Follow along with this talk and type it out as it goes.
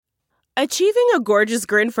Achieving a gorgeous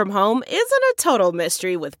grin from home isn't a total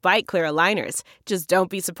mystery with Byte Clear aligners. Just don't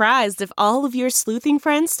be surprised if all of your sleuthing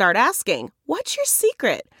friends start asking, "What's your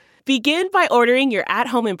secret?" Begin by ordering your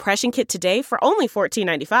at-home impression kit today for only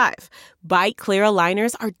 $14.95. Byte Clear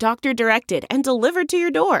aligners are doctor-directed and delivered to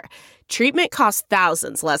your door. Treatment costs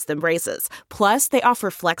thousands less than braces. Plus, they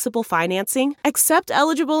offer flexible financing, accept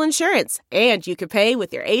eligible insurance, and you can pay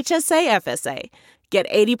with your HSA FSA. Get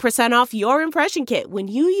 80% off your impression kit when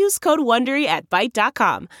you use code WONDERY at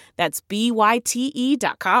Byte.com. That's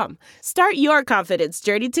BYTE.com. Start your confidence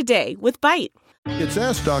journey today with Byte. It's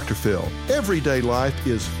Ask Dr. Phil. Everyday life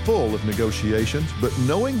is full of negotiations, but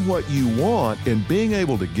knowing what you want and being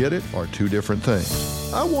able to get it are two different things.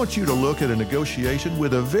 I want you to look at a negotiation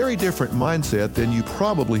with a very different mindset than you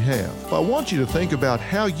probably have. I want you to think about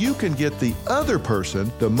how you can get the other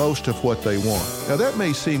person the most of what they want. Now that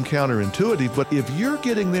may seem counterintuitive, but if you're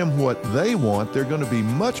getting them what they want, they're going to be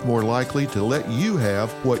much more likely to let you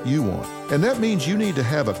have what you want. And that means you need to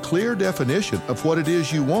have a clear definition of what it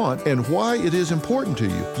is you want and why it is important to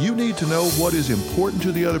you. You need to know what is important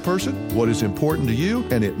to the other person, what is important to you,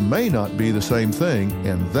 and it may not be the same thing,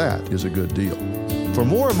 and that is a good deal. For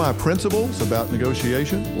more of my principles about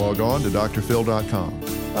negotiation, log on to drphil.com.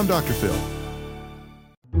 I'm Dr. Phil.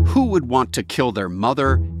 Who would want to kill their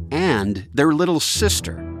mother and their little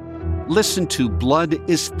sister? Listen to Blood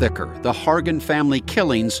is Thicker, the Hargan Family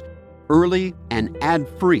Killings, early and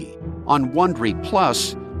ad-free on Wondery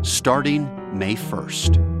Plus starting May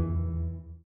 1st.